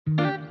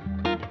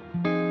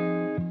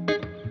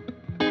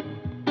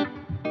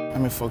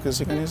Am I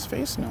focusing on his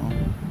face? No.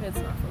 It's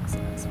not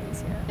focusing on his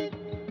face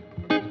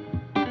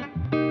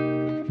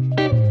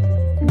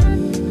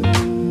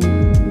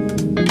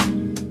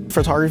yet.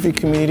 Photography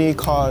community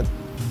called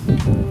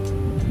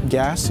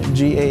GAS,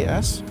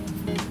 G-A-S,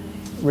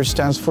 which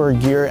stands for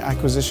Gear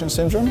Acquisition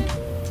Syndrome.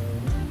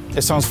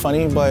 It sounds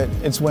funny, but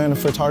it's when a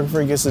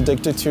photographer gets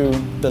addicted to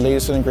the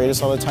latest and the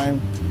greatest all the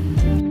time.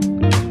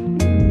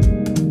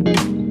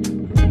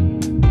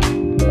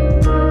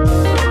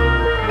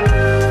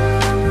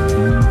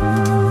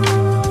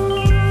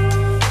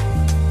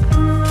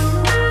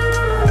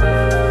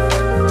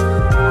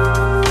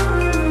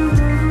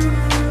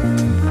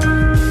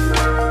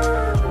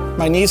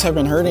 My knees have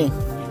been hurting.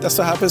 That's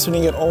what happens when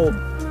you get old.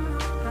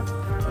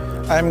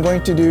 I'm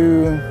going to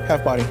do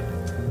half body.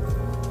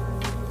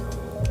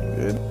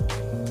 Good.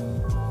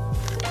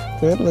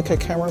 Good, look at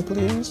camera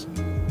please.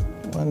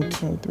 1,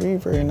 2, 3,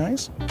 very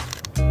nice.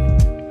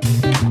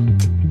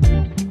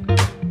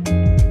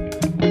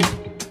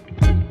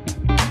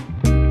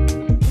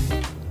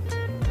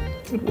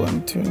 Good,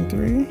 1, 2, and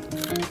 3.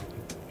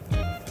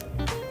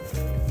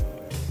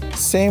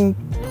 Same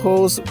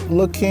pose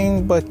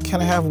looking, but can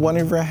I have one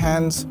of your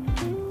hands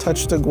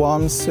touch the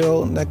Guam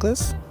seal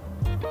necklace?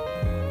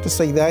 Just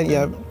like that,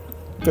 yeah.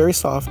 Very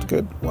soft,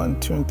 good. 1,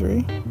 2, and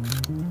 3.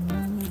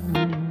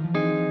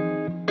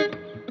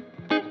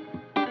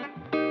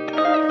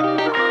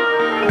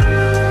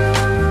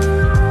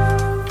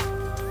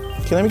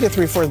 Okay, let me get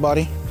 3/4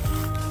 body.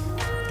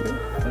 Good,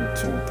 1,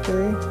 2,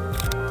 3.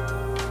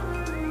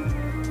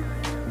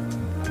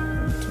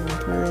 1, 2,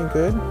 3,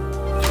 good.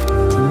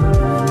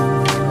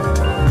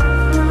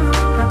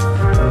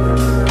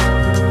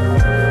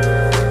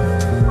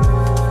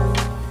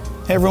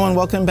 Hey everyone,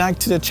 welcome back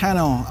to the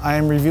channel. I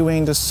am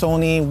reviewing the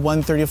Sony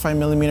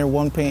 135mm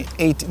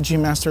 1.8 G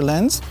Master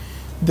lens.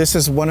 This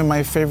is one of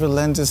my favorite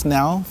lenses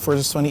now for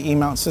the Sony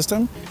E-mount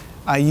system.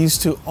 I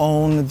used to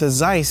own the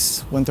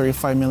Zeiss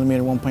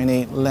 135mm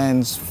 1.8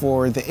 lens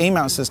for the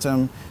A-mount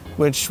system,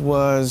 which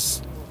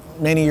was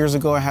many years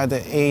ago. I had the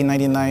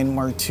A99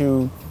 Mark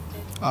II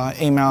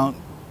A-mount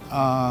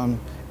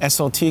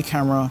SLT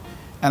camera,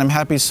 and I'm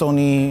happy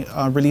Sony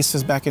released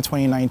this back in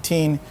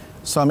 2019.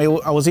 So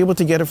I was able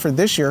to get it for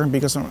this year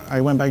because I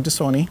went back to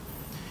Sony.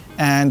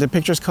 And the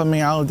pictures coming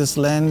out of this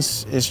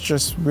lens is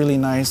just really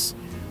nice.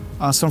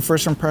 Some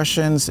first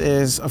impressions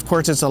is, of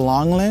course, it's a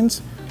long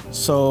lens.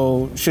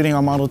 So shooting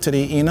our model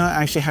today, Ina,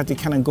 I actually had to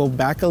kind of go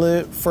back a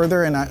little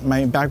further, and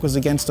my back was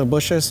against the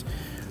bushes.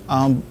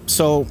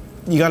 So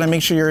you gotta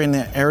make sure you're in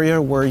an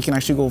area where you can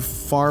actually go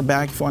far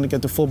back if you want to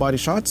get the full body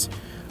shots.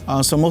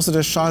 So most of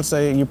the shots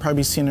that you've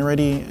probably seen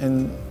already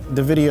in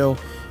the video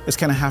is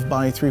kind of half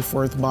body,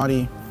 3/4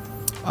 body.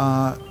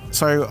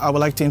 So I would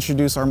like to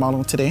introduce our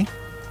model today.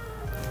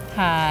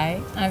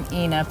 Hi, I'm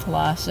Ina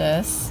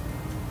Palacios.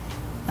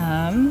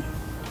 I'm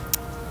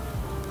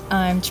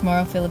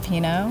Chamorro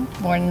Filipino,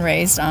 born and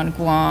raised on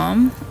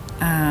Guam.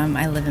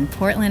 I live in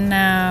Portland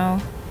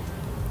now.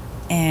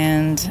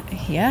 And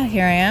yeah,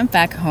 here I am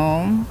back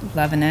home,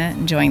 loving it,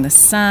 enjoying the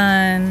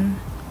sun.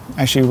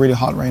 Actually really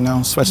hot right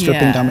now, sweat's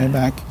dripping down my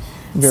back.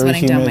 Very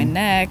sweating humid. down my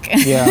neck.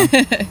 Yeah.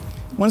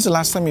 When's the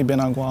last time you've been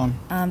on Guam?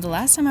 The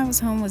last time I was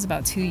home was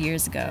about 2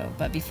 years ago,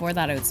 but before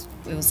that it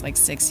was like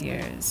 6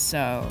 years.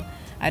 So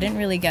I didn't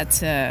really I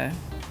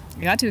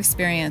got to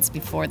experience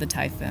before the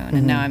typhoon,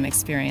 and now I'm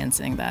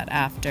experiencing that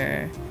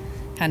after,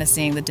 kind of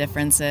seeing the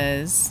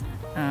differences.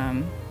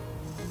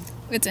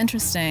 It's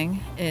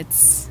interesting.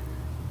 It's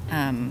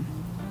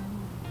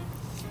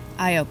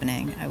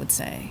eye-opening, I would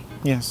say.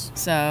 Yes.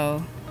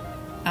 So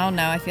I don't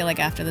know, I feel like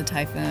after the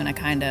typhoon I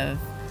kind of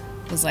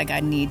was like, I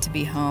need to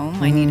be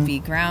home. I need to be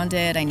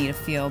grounded. I need to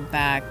feel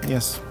back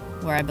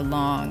where I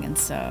belong. And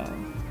so.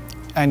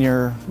 And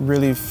you're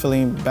really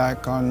feeling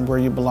back on where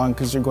you belong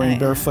because you're going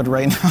barefoot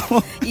right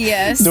now.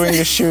 Yes. Doing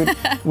the shoot,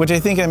 which I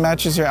think it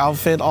matches your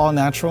outfit, all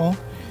natural.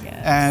 Yes.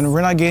 And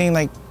we're not getting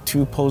like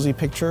too posy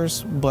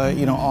pictures, but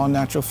you know, all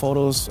natural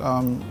photos.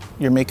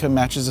 Your makeup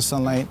matches the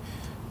sunlight,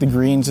 the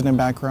greens in the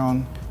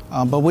background.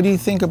 But what do you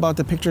think about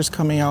the pictures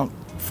coming out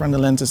from the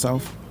lens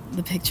itself?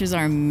 The pictures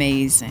are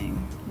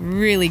amazing,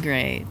 really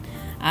great.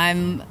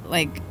 I'm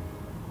like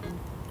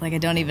I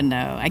don't even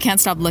know. I can't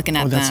stop looking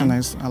at them. That's so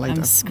nice. I like that.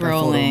 I'm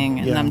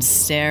scrolling and I'm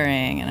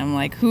staring and I'm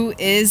like, who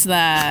is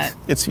that?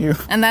 It's you.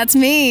 And that's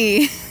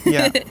me.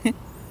 Yeah.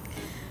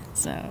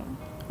 So.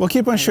 We'll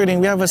keep on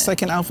shooting. We have a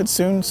second outfit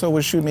soon, so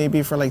we'll shoot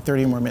maybe for like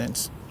 30 more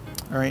minutes.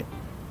 All right.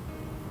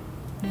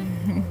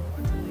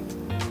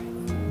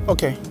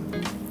 Okay.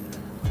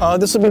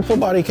 This will be full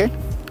body, okay?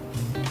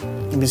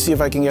 Let me see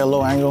if I can get a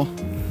low angle.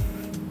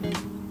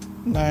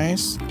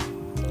 Nice.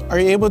 Are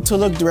you able to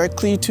look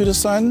directly to the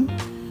sun?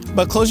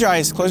 But close your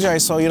eyes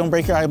so you don't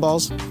break your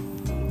eyeballs.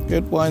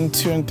 Good, 1,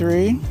 2, and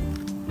 3.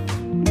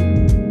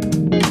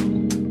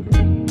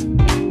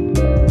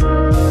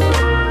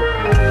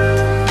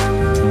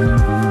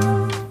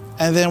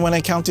 And then when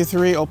I count to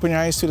 3, open your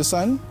eyes to the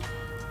sun.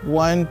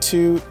 1,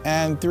 2,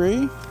 and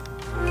 3.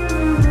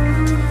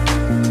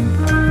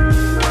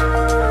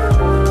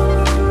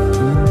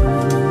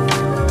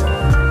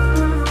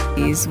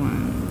 These ones.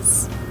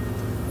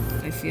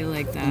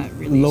 that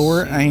really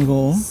lower shows,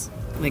 angle.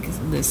 like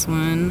this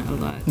one a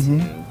lot too.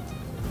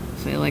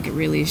 I feel like it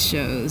really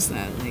shows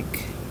that,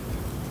 like,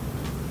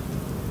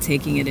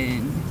 taking it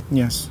in.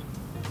 Yes.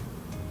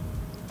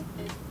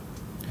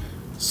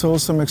 So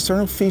some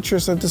external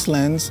features of this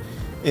lens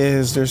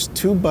is there's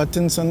 2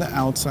 buttons on the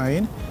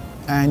outside,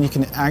 and you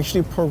can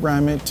actually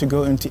program it to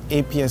go into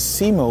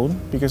APS-C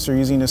mode because they're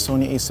using the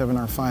Sony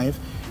a7R5.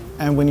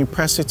 And when you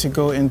press it to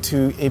go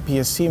into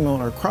APS-C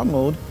mode or crop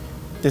mode,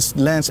 this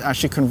lens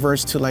actually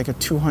converts to like a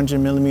 200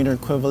 millimeter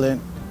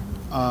equivalent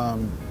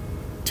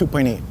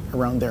 2.8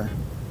 around there.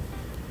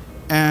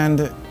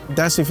 And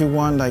that's if you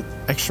want like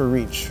extra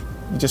reach.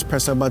 You just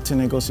press that button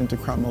and it goes into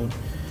crop mode.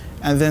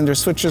 And then there's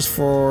switches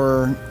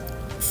for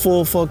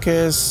full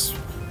focus,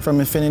 from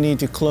infinity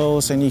to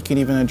close, and you can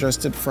even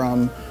adjust it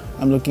from,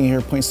 I'm looking here,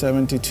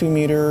 0.7 to 2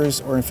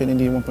 meters or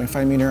infinity to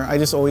 1.5 meter. I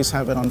just always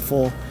have it on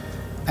full.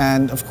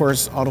 And of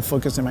course,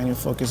 autofocus and manual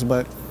focus.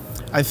 But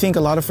I think a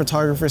lot of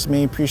photographers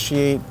may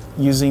appreciate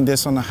using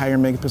this on a higher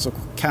megapixel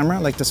camera,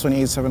 like the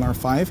Sony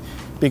a7R5,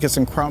 because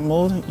in crop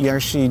mode, you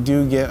actually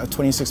do get a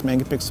 26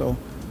 megapixel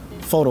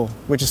photo,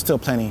 which is still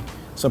plenty.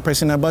 So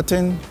pressing that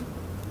button,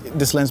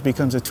 this lens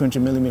becomes a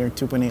 200 millimeter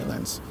 2.8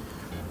 lens.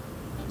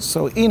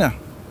 So Ina,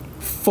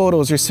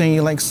 photos, you're saying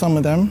you like some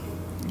of them?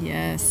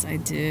 Yes, I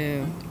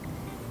do.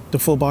 The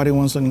full body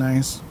ones look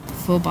nice. The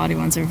full body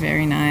ones are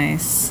very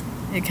nice.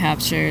 It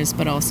captures,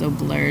 but also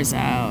blurs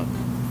out.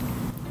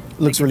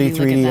 Looks like really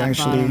 3D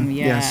actually. Bottom,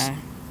 yeah. Yes.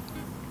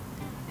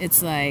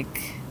 It's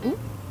like, ooh.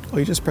 Oh,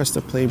 you just press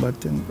the play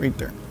button right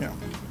there. Yeah.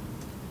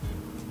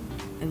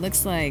 It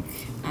looks like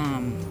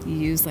you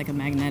used like a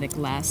magnetic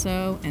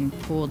lasso and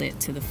pulled it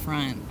to the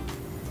front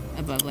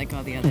above like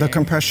all the other. The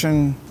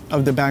compression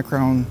of the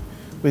background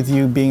with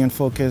you being in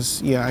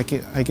focus, yeah, I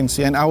can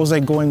see. And I was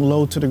like going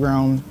low to the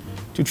ground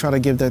to try to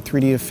give that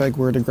 3D effect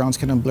where the ground's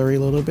kind of blurry a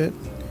little bit.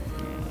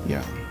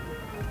 Yeah.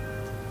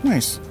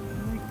 Nice. I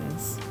like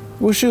this.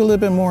 We'll shoot a little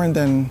bit more and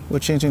then we'll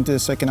change into the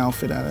second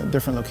outfit at a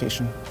different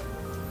location.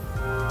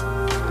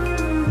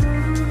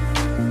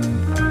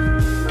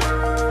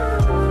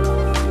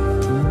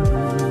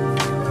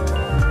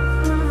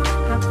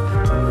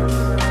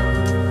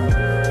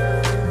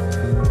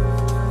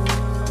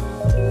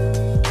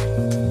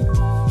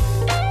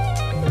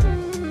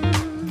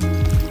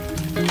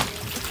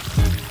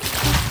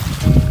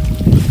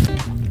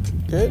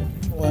 Good.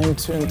 1,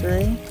 2, and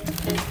 3.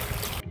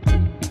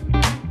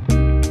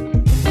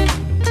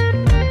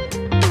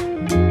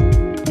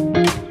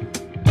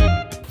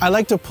 I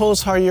like to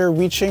pose how you're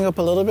reaching up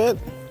a little bit,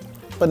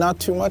 but not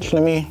too much.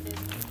 Let me.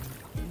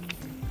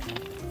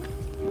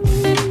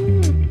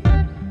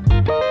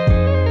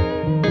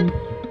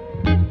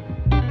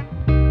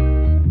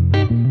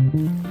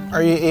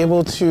 Are you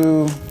able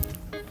to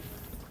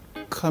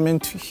come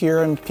into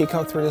here and peek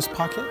out through this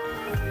pocket?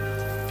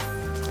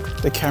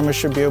 The camera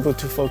should be able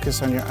to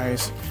focus on your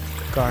eyes.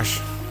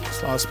 Gosh,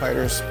 it's a lot of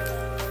spiders.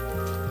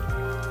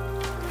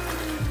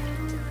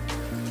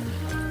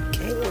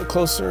 Okay, a little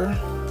closer.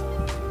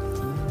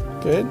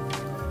 Good.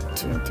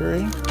 2 and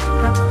 3.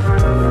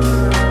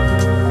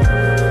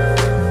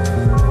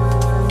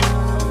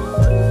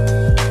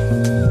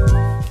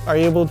 Are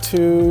you able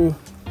to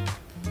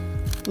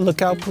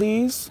look out,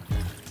 please?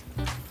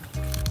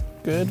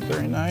 Good,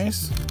 very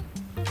nice.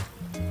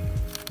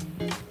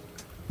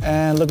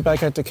 And look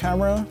back at the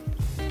camera.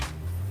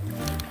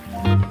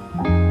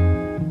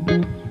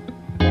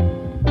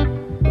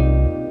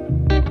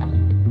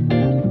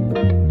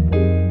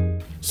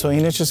 So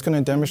Ina's just going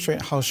to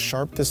demonstrate how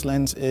sharp this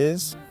lens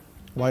is,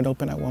 wide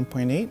open at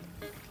 1.8.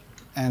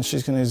 And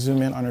she's going to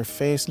zoom in on her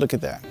face. Look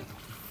at that.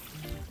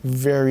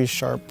 Very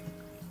sharp.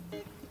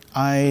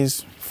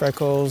 Eyes,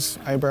 freckles,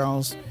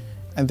 eyebrows,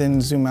 and then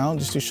zoom out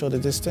just to show the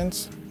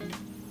distance.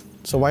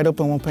 So wide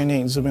open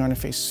 1.8, zooming on her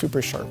face,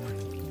 super sharp.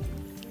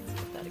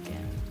 That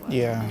again. Wow.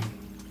 Yeah.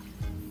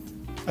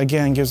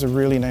 Again, gives a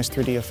really nice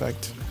 3D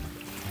effect.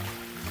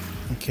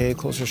 Okay,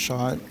 closer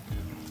shot.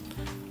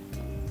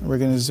 We're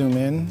going to zoom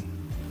in.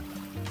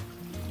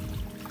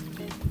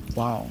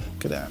 Wow,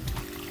 look at that.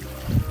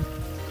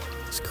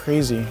 It's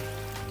crazy.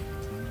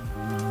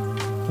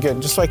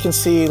 Good, just so I can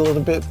see a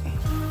little bit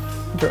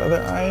your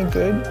other eye,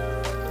 good.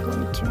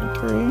 1, 2, and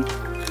 3.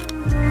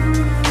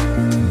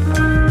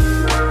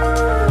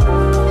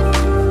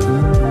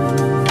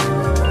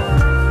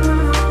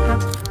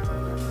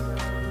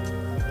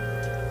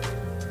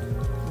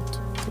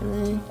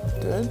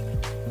 Good.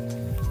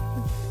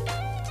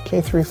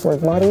 Okay, 3/4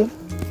 body.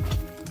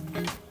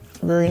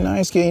 Very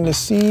nice, getting to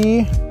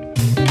see.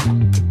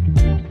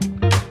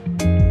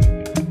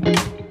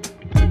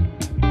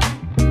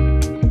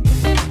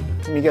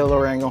 Let me get a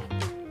lower angle.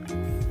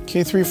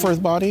 Okay,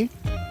 3/4 body.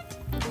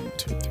 1,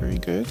 2, 3,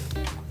 good.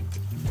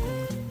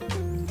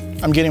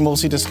 I'm getting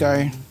mostly this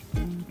guy.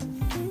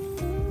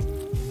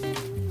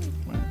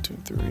 1, 2,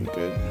 3,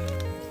 good.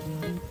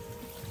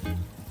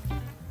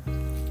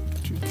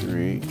 2,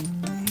 3.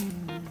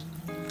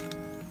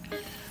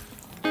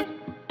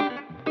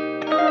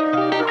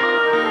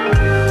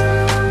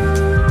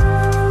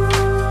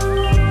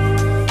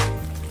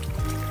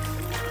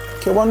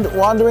 Okay,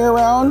 wandering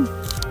around,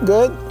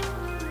 good.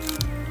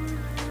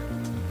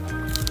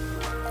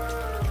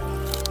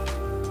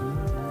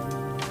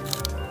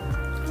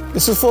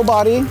 This is full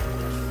body.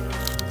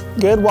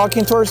 Good,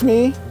 walking towards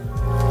me.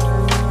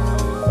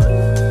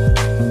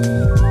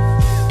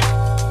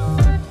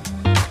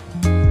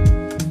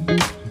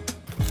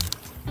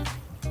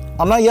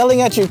 I'm not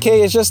yelling at you,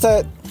 okay? It's just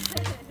that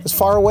it's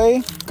far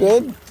away.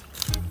 Good.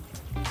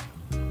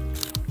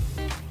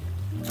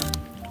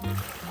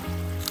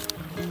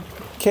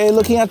 Okay,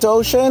 looking at the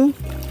ocean.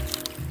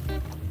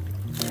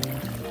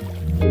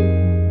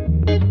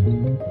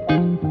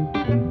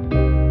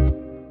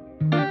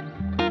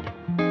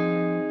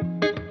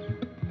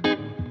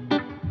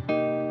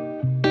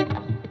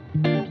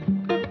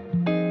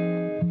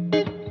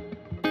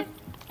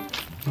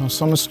 Oh,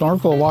 some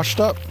snorkel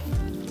washed up.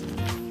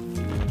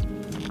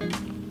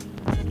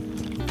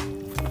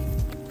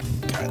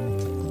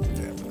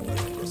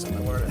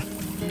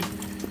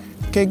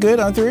 Okay, good,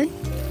 on 3.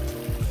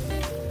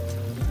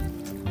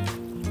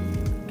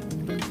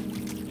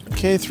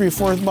 Okay,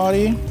 3/4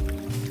 body.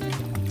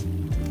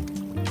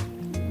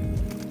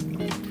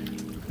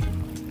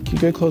 Okay,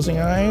 good, closing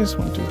eyes,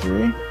 1, 2,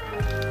 3.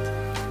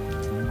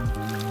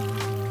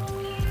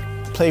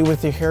 Play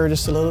with your hair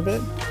just a little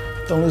bit.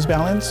 Don't lose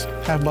balance,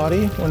 half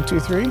body, 1, 2,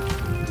 3.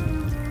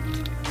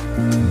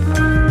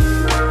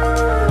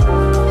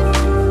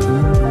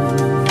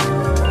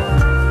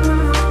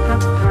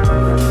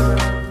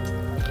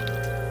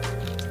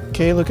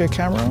 Okay, look at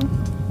camera.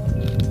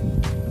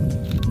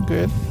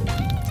 Good.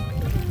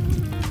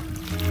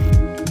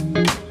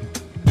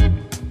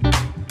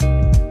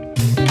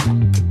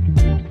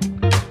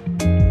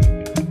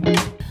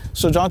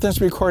 So Jonathan's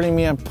recording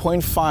me at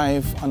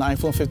 0.5 on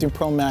iPhone 15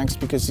 Pro Max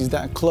because he's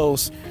that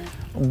close.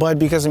 But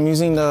because I'm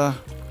using the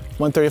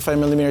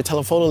 135mm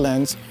telephoto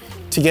lens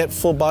to get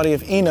full body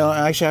of Ina,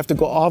 I actually have to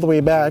go all the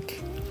way back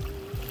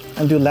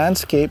and do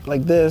landscape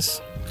like this.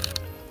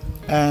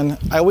 And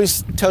I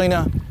always tell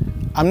Ina,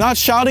 I'm not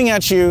shouting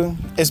at you,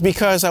 it's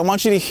because I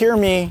want you to hear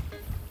me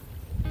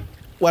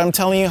when I'm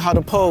telling you how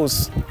to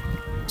pose.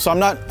 So I'm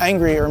not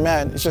angry or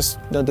mad, it's just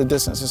the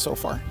distance is so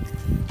far.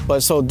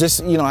 But so this,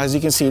 you know, as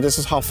you can see, this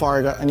is how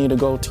far I need to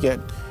go to get,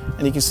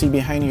 and you can see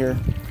behind here,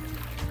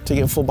 to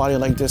get full body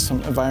like this,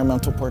 some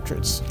environmental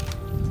portraits,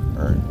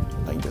 or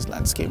like this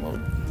landscape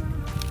mode.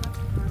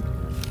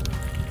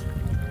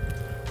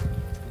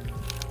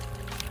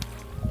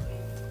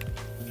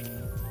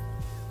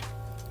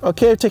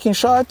 Okay, taking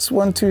shots,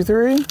 1, 2,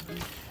 3.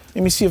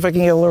 Let me see if I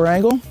can get a lower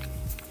angle.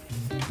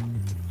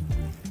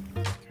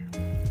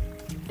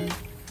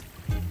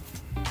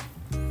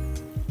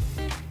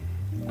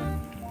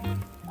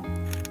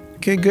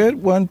 Okay,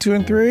 good, 1, 2,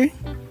 and 3.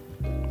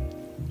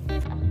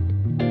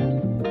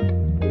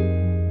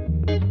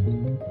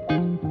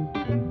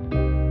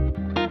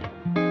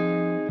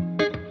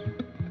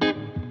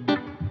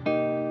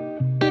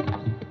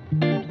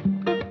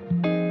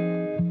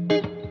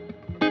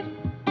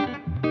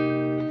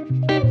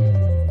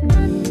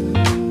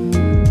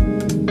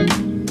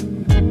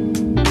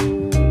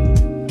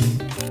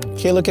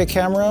 Okay, look at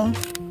camera.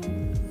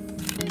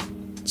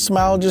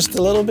 Smile just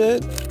a little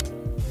bit.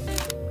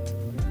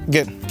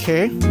 Good,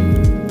 okay.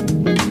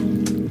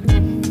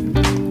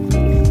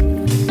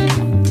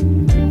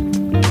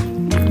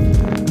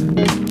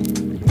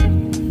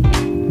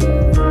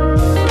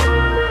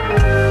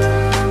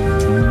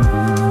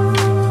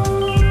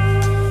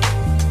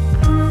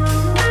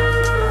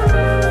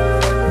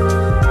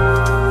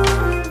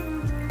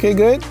 Okay,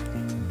 good.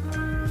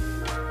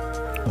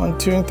 1,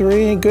 2, and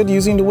 3, good,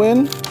 using the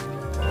wind.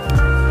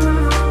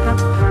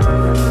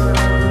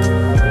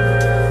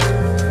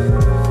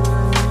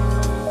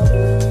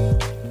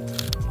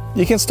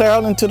 You can stare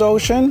out into the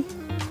ocean.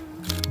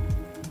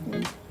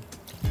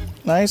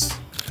 Nice.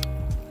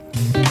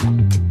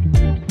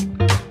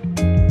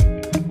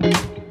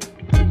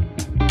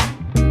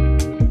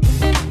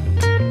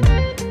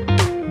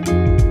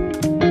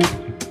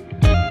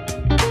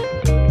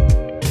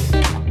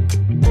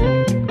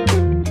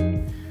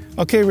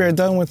 Okay, we are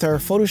done with our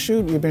photo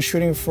shoot. We've been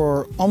shooting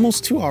for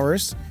almost 2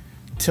 hours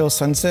till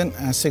sunset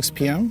at 6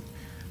 p.m.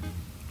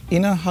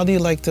 Ina, how do you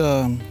like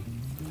the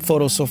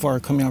photos so far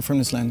coming out from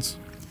this lens?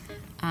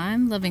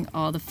 I'm loving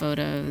all the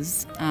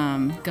photos,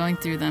 going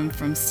through them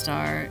from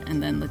start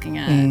and then looking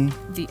at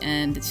the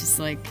end. It's just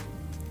like,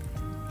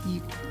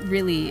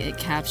 it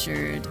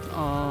captured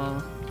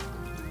all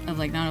of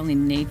like not only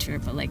nature,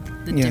 but like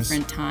the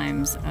different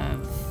times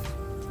of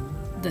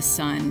the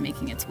sun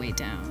making its way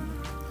down.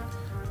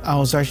 I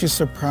was actually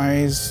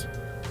surprised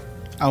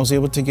I was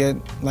able to get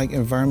like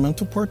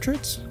environmental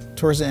portraits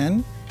towards the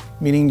end,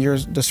 meaning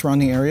the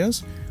surrounding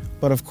areas.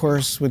 But of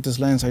course, with this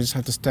lens, I just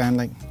have to stand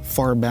like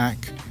far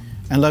back.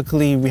 And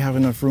luckily, we have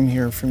enough room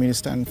here for me to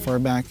stand far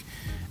back.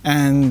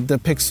 And the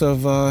pics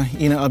of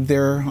Ina up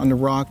there on the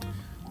rock,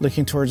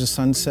 looking towards the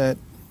sunset,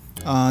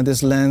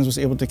 this lens was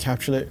able to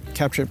capture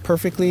it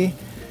perfectly.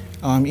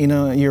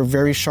 Ina, you're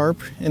very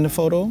sharp in the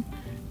photo.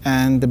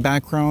 And the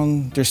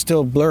background, there's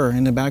still blur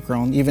in the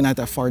background, even at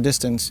that far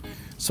distance.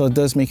 So it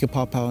does make it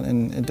pop out,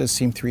 and it does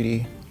seem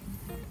 3D.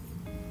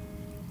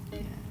 Yeah,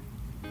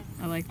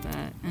 I like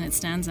that. And it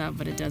stands out,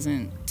 but it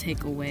doesn't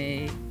take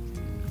away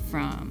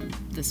from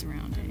the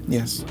surroundings.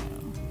 Yes. As well.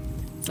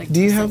 It's like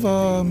do you have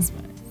things,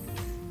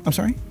 I'm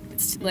sorry?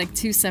 it's like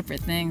two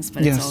separate things,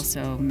 but Yes. it's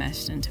also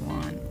meshed into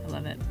one. I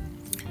love it.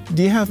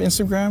 Do you have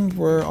Instagram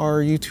where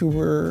our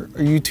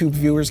YouTube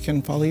viewers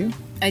can follow you?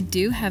 I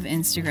do have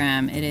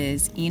Instagram. It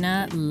is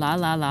Ina La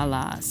La La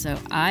La. So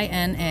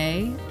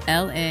INALALALA.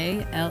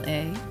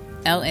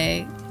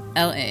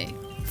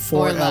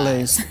 4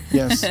 LAs.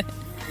 Yes.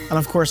 And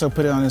of course, I'll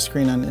put it on the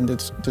screen and in the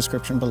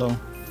description below.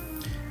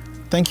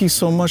 Thank you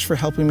so much for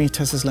helping me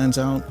test this lens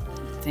out.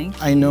 Thank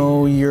you. I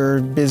know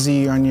you're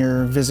busy on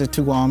your visit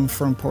to Guam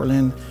from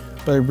Portland,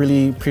 but I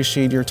really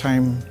appreciate your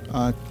time,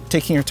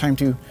 taking your time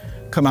to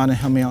come out and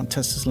help me out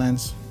test this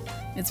lens.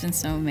 It's been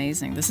so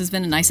amazing. This has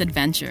been a nice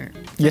adventure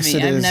for Yes, me.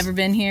 it I've is. never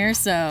been here,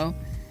 so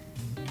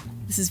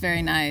this is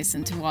very nice.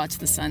 And to watch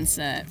the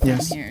sunset from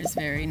Yes. here is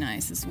very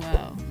nice as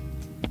well.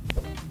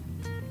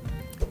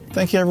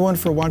 Thank you everyone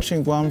for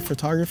watching Guam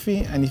Photography,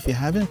 and if you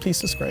haven't, please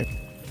subscribe.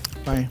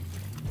 Bye.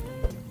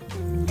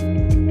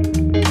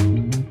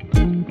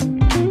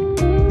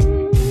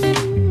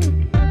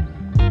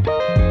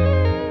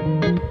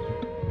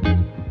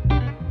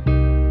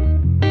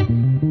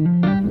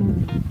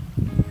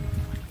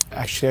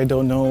 Actually, I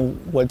don't know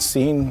what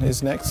scene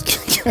is next.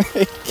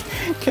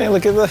 Can I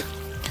look at the?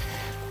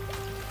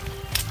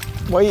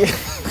 Why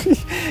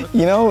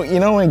you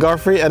know when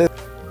Godfrey edit.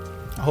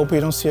 I hope we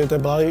don't see a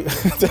dead body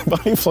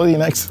floating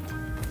next.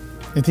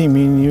 I think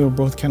me and you are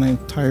both kind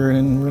of tired,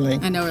 and we're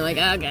like. I know, we're like,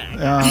 okay.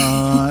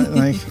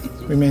 Like,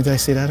 did I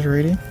say that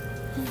already?